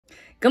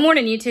Good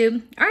morning,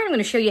 YouTube. All right, I'm going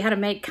to show you how to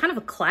make kind of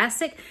a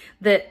classic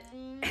that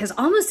has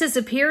almost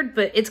disappeared,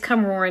 but it's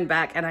come roaring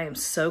back, and I am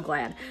so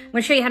glad. I'm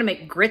going to show you how to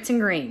make grits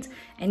and greens.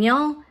 And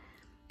y'all,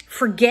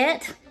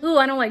 forget, ooh,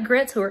 I don't like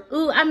grits, or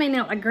ooh, I may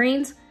not like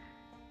greens.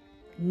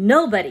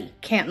 Nobody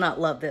can't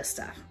not love this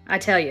stuff. I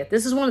tell you,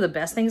 this is one of the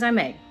best things I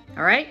make.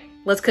 All right,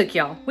 let's cook,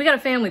 y'all. We got a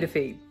family to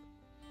feed.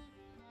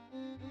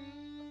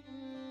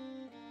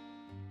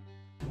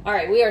 All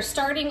right, we are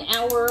starting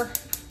our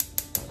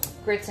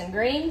grits and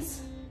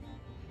greens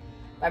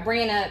by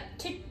bringing up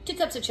two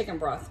cups of chicken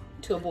broth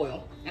to a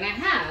boil. And I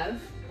have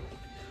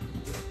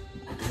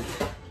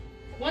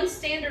one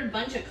standard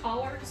bunch of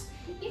collards.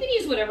 You can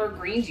use whatever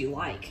greens you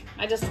like.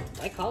 I just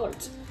like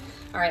collards.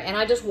 All right, and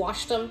I just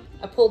washed them.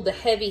 I pulled the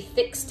heavy,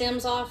 thick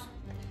stems off.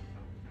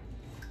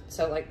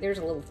 So like there's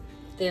a little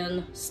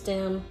thin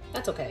stem.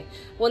 That's okay.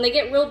 When they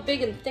get real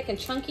big and thick and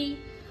chunky,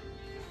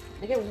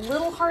 they get a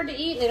little hard to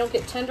eat. They don't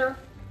get tender.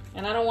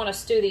 And I don't want to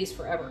stew these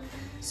forever.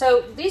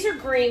 So these are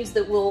greens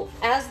that will,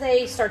 as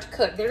they start to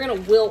cook, they're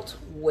going to wilt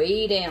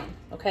way down,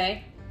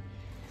 okay?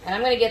 And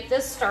I'm going to get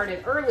this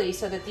started early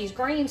so that these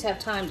greens have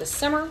time to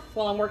simmer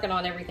while I'm working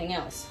on everything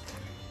else.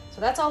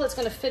 So that's all that's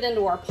going to fit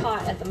into our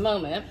pot at the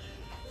moment.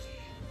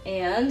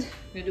 And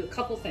I'm going to do a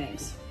couple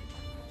things.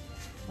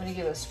 I'm going to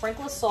give it a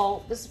sprinkle of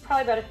salt. This is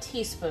probably about a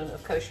teaspoon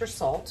of kosher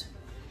salt.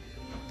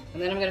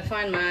 And then I'm going to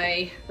find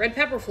my red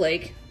pepper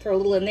flake, throw a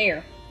little in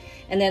there.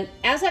 And then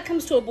as that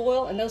comes to a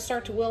boil and those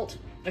start to wilt,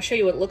 I'll show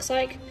you what it looks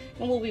like,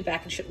 and we'll be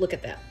back and look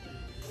at that.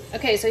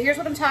 Okay, so here's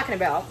what I'm talking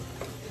about.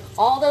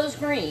 All those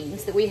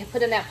greens that we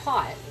put in that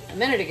pot a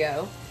minute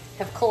ago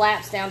have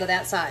collapsed down to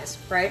that size,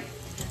 right?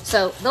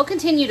 So they'll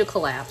continue to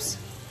collapse,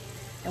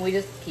 and we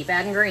just keep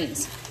adding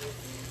greens.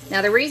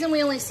 Now the reason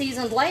we only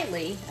seasoned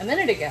lightly a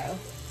minute ago,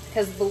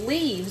 because the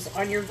leaves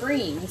on your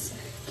greens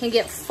can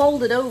get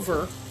folded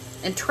over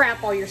and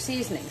trap all your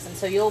seasonings. And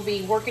so you'll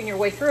be working your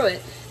way through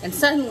it, and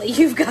suddenly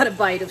you've got a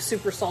bite of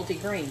super salty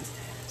greens.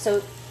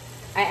 So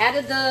I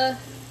added the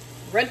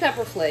red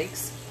pepper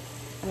flakes.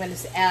 I'm going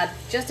to add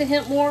just a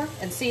hint more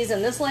and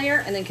season this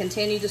layer, and then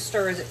continue to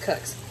stir as it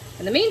cooks.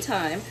 In the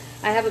meantime,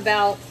 I have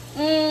about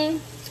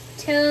 10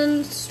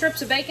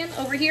 strips of bacon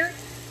over here.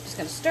 Just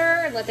going to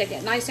stir and let that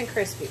get nice and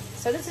crispy.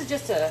 So this is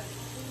just a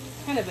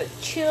kind of a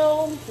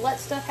chill, let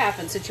stuff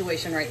happen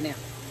situation right now.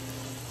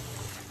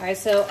 All right,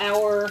 so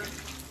our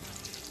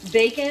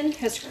bacon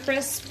has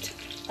crisped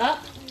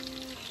up.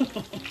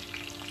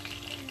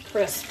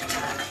 Crisp.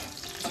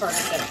 It's hard to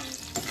say.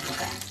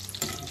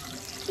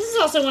 This is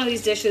also one of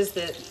these dishes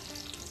that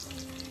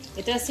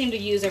it does seem to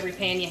use every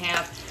pan you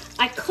have.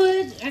 I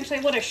could, actually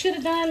what I should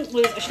have done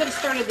was I should have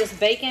started this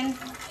bacon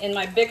in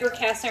my bigger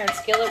cast iron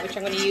skillet, which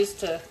I'm going to use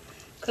to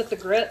cook the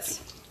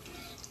grits.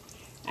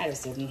 I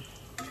just didn't.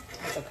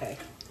 It's okay.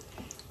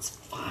 It's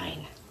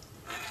fine.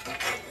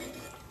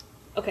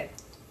 Okay,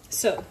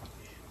 so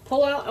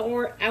pull out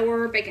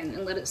our bacon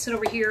and let it sit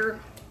over here,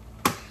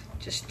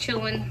 just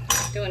chilling,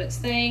 doing its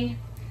thing.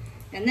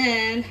 And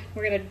then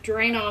we're gonna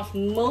drain off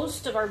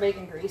most of our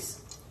bacon grease.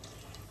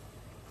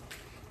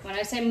 When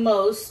I say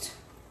most,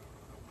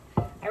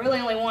 I really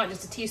only want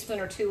just a teaspoon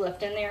or two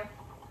left in there.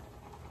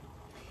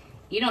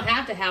 You don't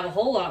have to have a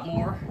whole lot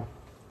more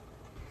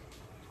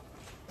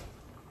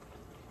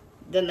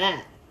than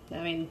that.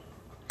 I mean,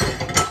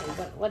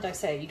 what did I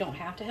say? You don't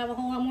have to have a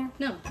whole lot more?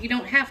 No, you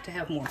don't have to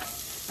have more.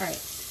 All right.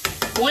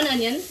 One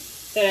onion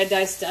that I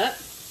diced up,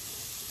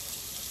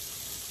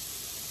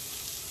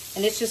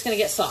 and it's just going to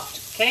get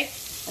soft, okay?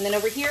 And then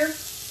over here,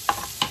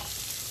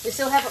 we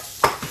still have our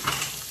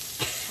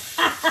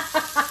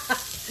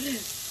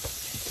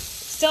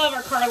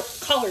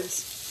collards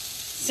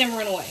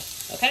simmering away,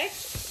 okay?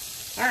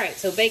 All right,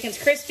 so bacon's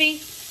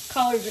crispy,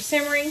 collards are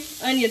simmering,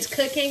 onions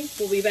cooking.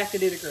 We'll be back to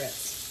do the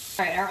grits.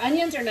 All right, our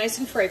onions are nice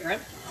and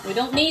fragrant. We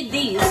don't need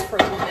these for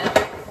a little bit,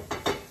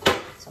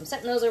 so I'm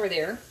setting those over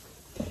there.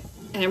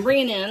 And I'm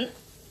bringing in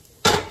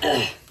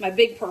my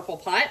big purple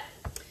pot.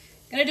 I'm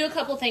gonna do a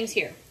couple things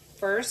here.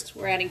 First,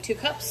 we're adding 2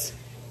 cups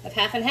of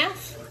half and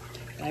half.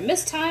 And I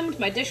mistimed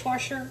my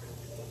dishwasher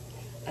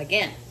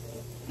again.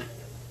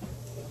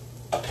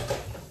 All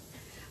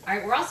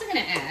right, we're also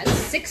gonna add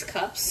 6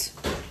 cups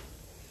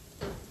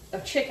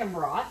of chicken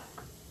broth.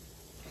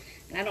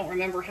 And I don't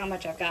remember how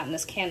much I've got in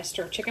this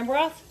canister of chicken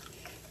broth.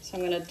 So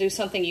I'm gonna do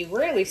something you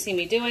rarely see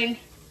me doing,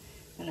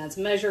 and that's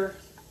measure.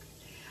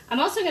 I'm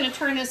also gonna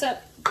turn this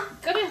up.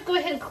 Gonna go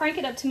ahead and crank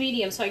it up to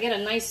medium so I get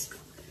a nice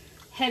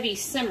heavy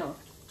simmer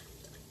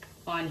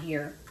on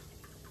here.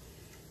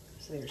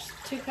 So there's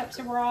 2 cups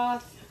of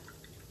broth,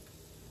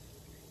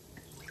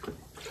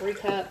 3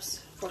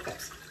 cups, 4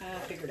 cups. I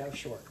figured I was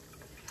short.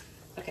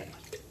 Okay,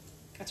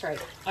 that's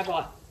right. I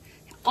bought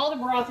all the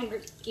broth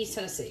in East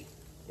Tennessee.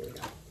 Here we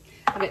go.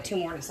 I'll get 2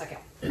 more in a second.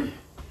 I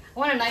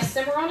want a nice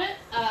simmer on it.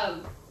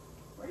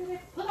 Where did I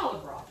put all the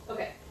broth?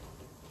 Okay.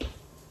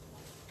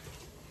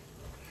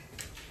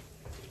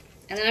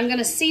 And then I'm going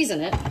to season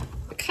it,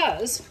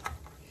 because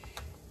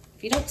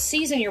if you don't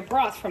season your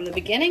broth from the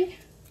beginning,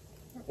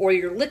 or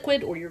your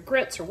liquid, or your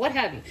grits, or what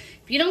have you,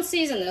 if you don't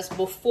season this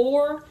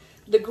before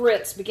the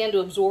grits begin to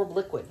absorb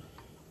liquid,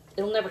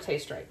 it'll never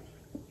taste right.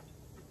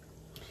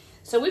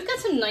 So we've got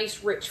some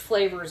nice rich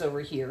flavors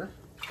over here.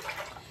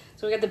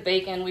 So we got the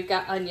bacon, we've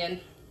got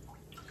onion.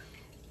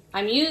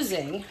 I'm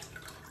using,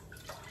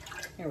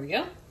 here we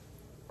go.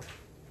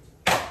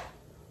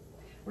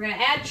 We're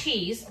gonna add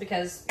cheese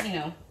because, you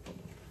know,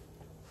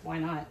 why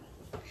not?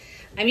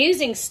 I'm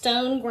using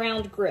stone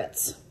ground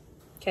grits,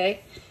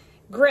 okay?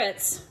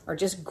 Grits are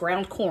just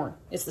ground corn.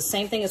 It's the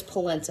same thing as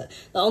polenta.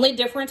 The only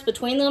difference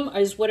between them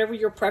is whatever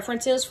your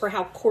preference is for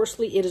how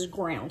coarsely it is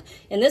ground.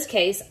 In this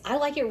case, I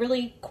like it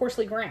really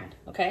coarsely ground,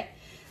 okay?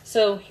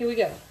 So here we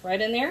go,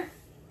 right in there.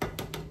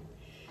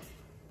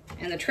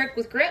 And the trick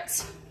with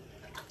grits,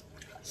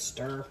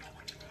 stir.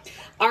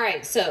 All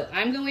right, so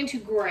I'm going to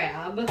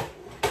grab,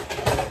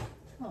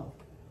 oh,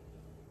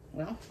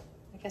 well,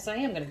 I guess I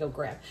am gonna go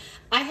grab.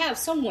 I have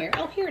somewhere,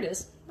 oh, here it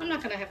is. I'm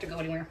not gonna have to go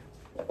anywhere.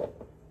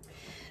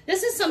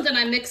 This is something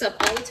I mix up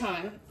all the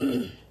time.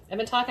 I've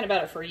been talking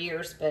about it for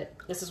years, but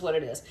this is what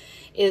it is.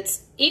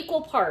 It's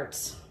equal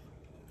parts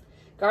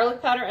garlic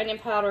powder, onion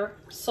powder,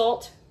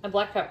 salt, and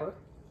black pepper.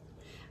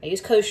 I use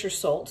kosher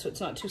salt, so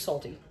it's not too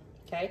salty,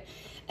 okay?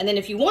 And then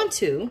if you want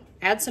to,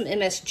 add some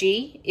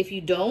MSG. If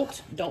you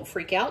don't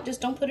freak out,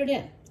 just don't put it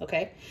in,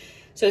 okay?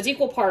 So it's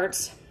equal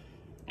parts.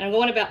 And I'm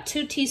going about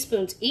 2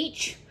 teaspoons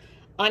each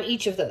on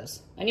each of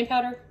those. Onion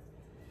powder,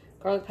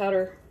 garlic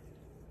powder,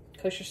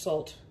 kosher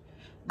salt,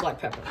 black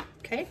pepper,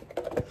 okay?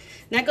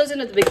 And that goes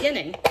into the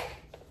beginning.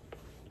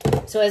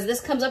 So as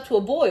this comes up to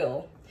a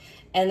boil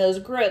and those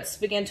grits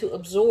begin to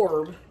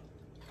absorb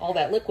all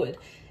that liquid,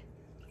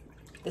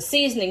 the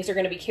seasonings are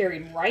gonna be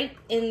carried right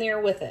in there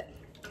with it,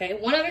 okay?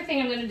 One other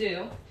thing I'm gonna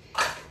do,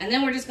 and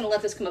then we're just gonna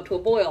let this come up to a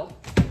boil,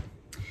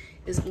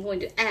 is I'm going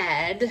to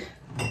add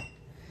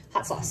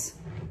hot sauce.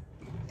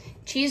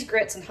 Cheese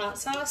grits and hot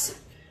sauce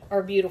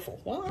are beautiful.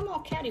 Well, I'm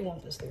all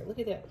cattywampus there, look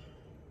at that.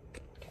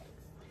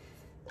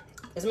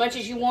 As much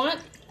as you want.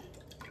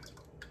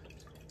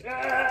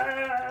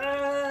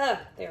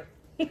 There.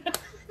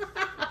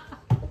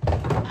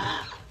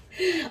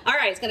 All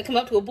right, it's gonna come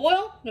up to a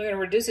boil. We're gonna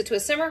reduce it to a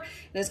simmer, and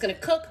it's gonna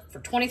cook for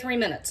 23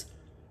 minutes.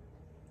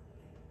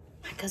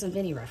 My Cousin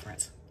Vinny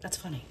reference. That's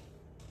funny.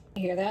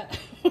 You hear that?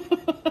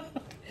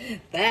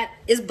 That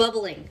is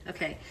bubbling.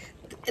 Okay,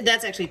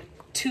 that's actually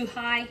too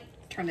high.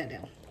 Turn that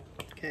down.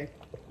 Okay.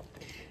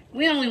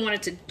 We only want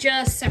it to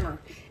just simmer,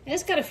 and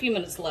it's got a few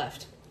minutes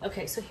left.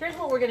 Okay, so here's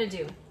what we're gonna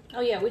do. Oh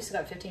yeah, we still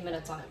got 15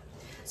 minutes on it.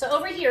 So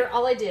over here,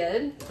 all I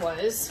did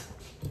was,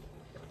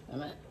 wait a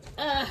minute,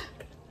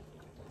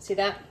 see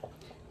that?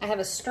 I have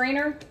a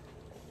strainer.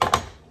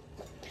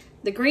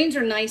 The greens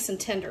are nice and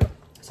tender.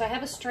 So I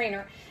have a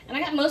strainer, and I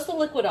got most of the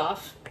liquid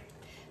off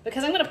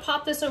because I'm gonna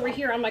pop this over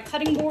here on my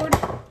cutting board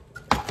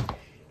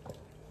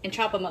and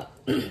chop them up.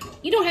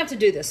 You don't have to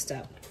do this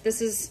step.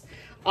 This is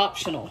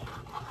optional.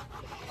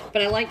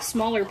 But I like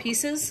smaller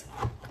pieces.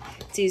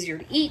 It's easier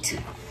to eat.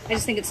 I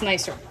just think it's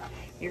nicer.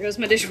 Here goes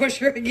my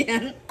dishwasher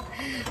again.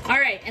 All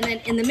right, and then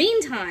in the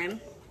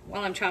meantime,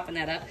 while I'm chopping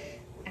that up,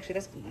 actually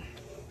that's gonna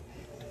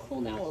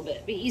cool down a little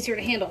bit, be easier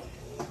to handle.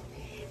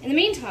 In the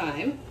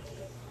meantime,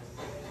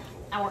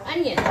 our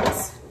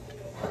onions,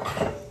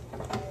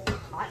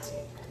 hot,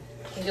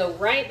 can go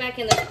right back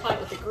in this pot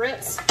with the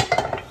grits.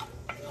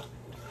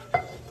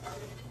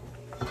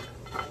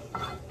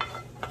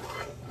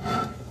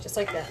 Just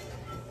like that.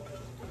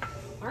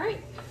 All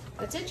right,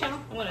 that's it, y'all.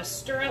 I'm gonna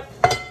stir up.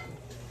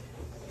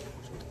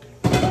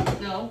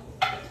 No,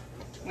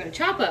 I'm gonna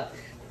chop up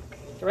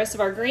the rest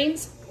of our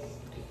greens.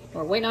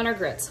 We're waiting on our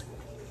grits.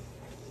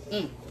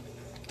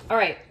 All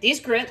right, these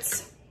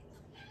grits,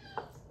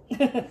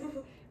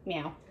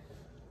 meow,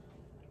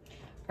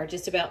 are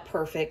just about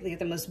perfect. They're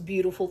the most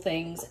beautiful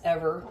things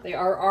ever. They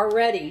are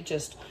already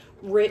just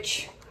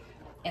rich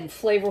and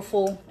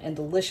flavorful and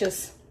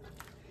delicious.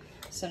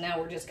 So now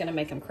we're just gonna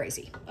make them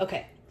crazy.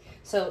 Okay,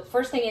 so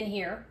first thing in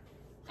here,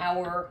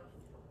 our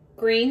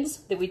greens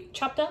that we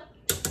chopped up.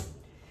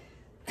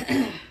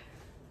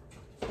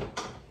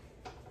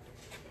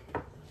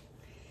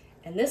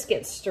 And this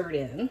gets stirred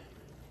in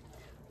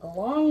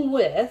along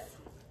with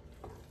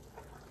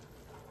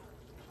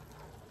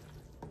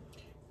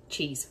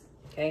cheese,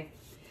 okay?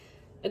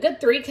 A good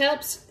 3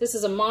 cups. This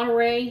is a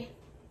Monterey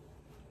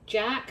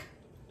Jack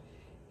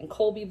and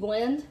Colby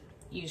blend.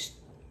 Use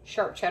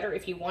sharp cheddar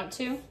if you want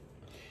to.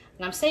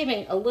 And I'm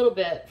saving a little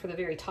bit for the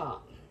very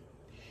top.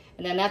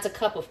 And then that's a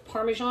cup of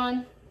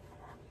Parmesan.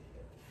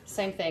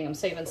 Same thing, I'm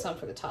saving some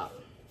for the top.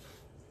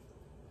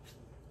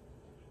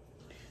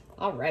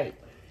 All right.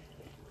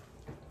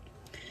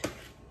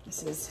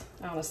 This is,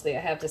 honestly,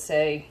 I have to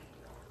say,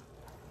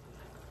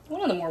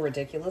 one of the more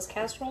ridiculous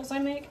casseroles I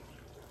make,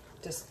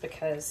 just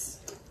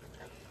because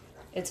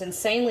it's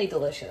insanely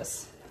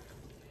delicious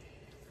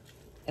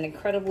and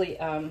incredibly,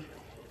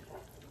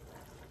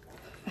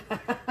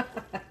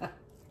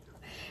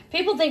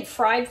 people think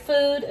fried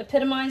food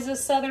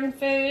epitomizes Southern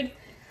food.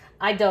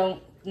 I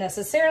don't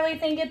necessarily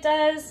think it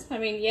does. I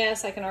mean,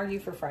 yes, I can argue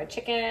for fried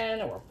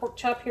chicken or pork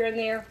chop here and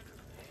there.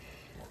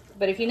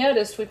 But if you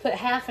noticed, we put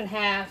half and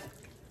half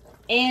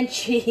and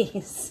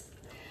cheese.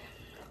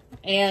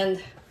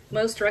 And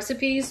most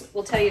recipes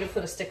will tell you to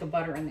put a stick of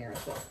butter in there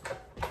as well.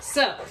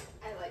 So.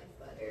 I like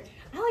butter.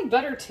 I like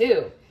butter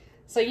too.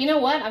 So you know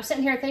what? I'm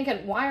sitting here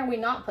thinking, why are we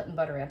not putting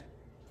butter in?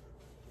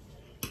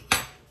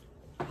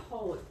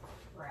 Holy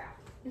crap.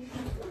 Okay,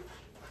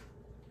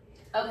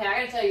 I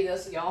gotta tell you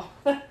this, y'all.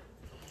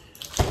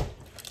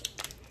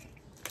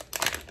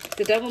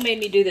 The devil made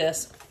me do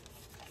this.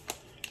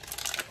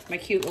 My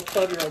cute little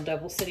 12-year-old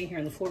devil sitting here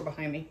on the floor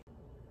behind me.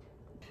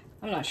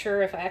 I'm not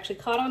sure if I actually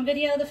caught on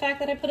video the fact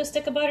that I put a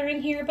stick of butter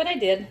in here, but I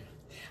did.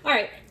 All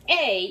right,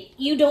 A,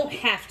 you don't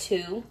have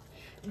to.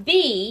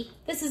 B,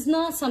 this is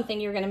not something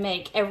you're gonna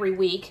make every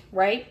week,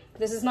 right?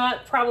 This is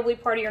not probably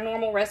part of your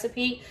normal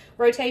recipe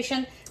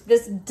rotation.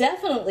 This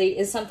definitely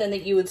is something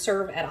that you would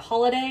serve at a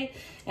holiday.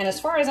 And as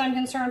far as I'm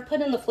concerned,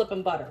 put in the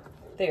flipping butter.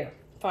 There,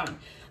 fine.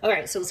 All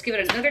right, so let's give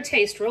it another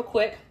taste real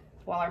quick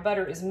while our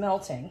butter is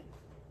melting.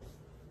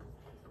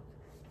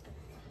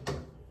 All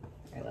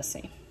right, let's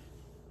see.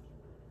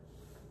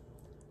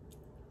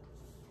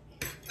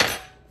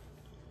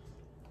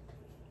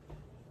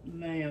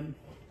 Man.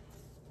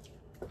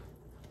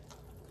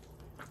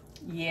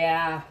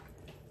 Yeah.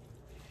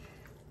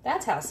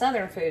 That's how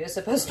Southern food is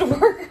supposed to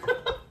work.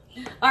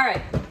 All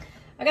right.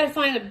 I got to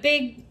find a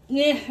big,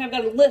 I've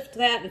got to lift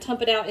that and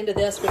dump it out into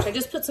this, which I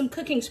just put some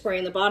cooking spray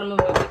in the bottom of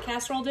my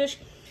casserole dish.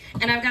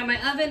 And I've got my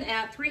oven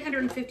at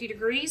 350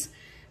 degrees.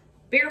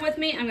 Bear with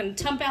me. I'm going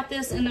to dump out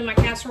this into my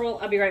casserole.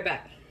 I'll be right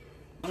back.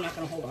 I'm not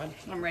going to hold on.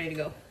 I'm ready to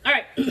go. All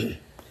right.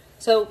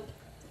 So,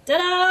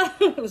 ta-da!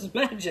 It was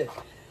magic.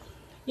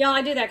 Y'all,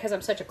 I do that because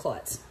I'm such a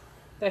klutz.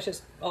 That's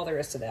just all there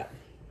is to that.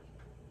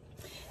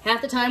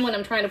 Half the time when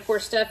I'm trying to pour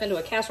stuff into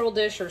a casserole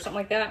dish or something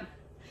like that,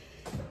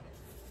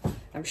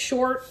 I'm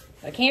short,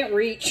 I can't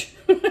reach,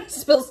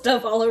 spill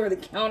stuff all over the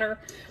counter,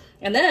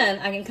 and then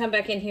I can come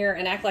back in here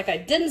and act like I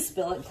didn't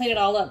spill it and clean it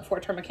all up before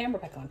I turn my camera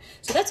back on.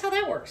 So that's how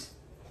that works.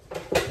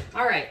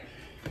 All right,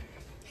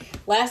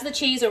 last of the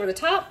cheese over the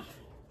top.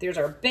 There's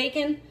our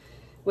bacon,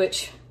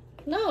 which,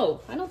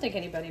 no, I don't think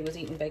anybody was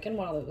eating bacon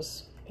while it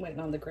was waiting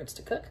on the grits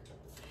to cook.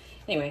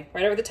 Anyway,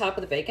 right over the top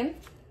of the bacon.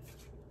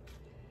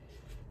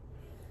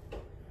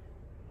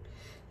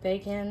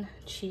 Bacon,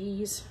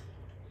 cheese,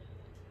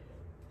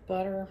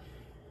 butter.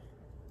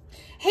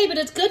 Hey, but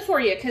it's good for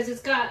you because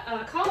it's got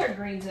collard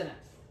greens in it.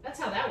 That's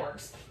how that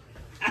works.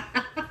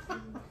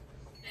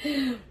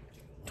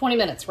 20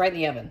 minutes right in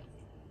the oven.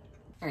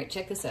 All right,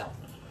 check this out.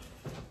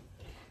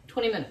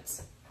 20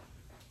 minutes.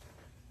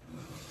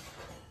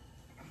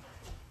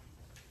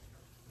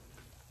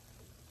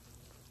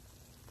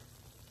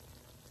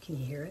 Can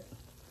you hear it?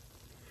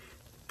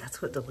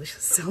 That's what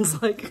delicious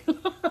sounds like.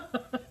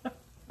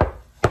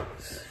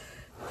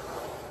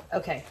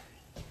 Okay.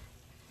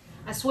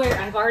 I swear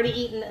I've already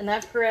eaten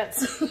enough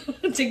grits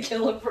to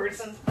kill a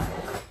person.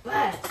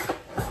 But,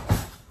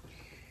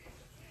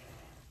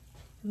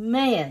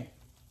 man.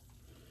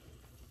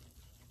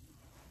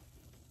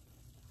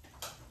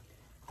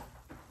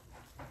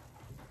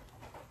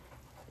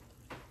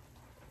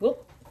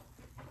 Whoop.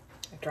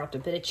 I dropped a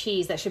bit of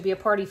cheese. That should be a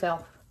party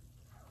foul.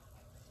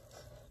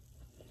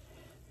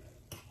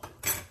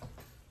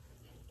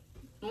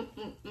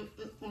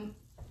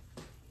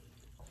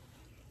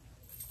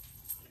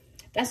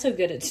 That's so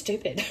good, it's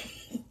stupid.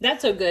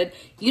 That's so good,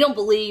 you don't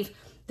believe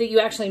that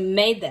you actually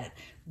made that.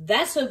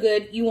 That's so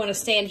good, you want to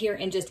stand here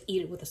and just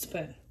eat it with a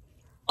spoon.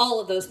 All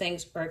of those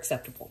things are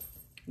acceptable.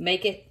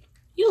 Make it,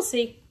 you'll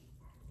see.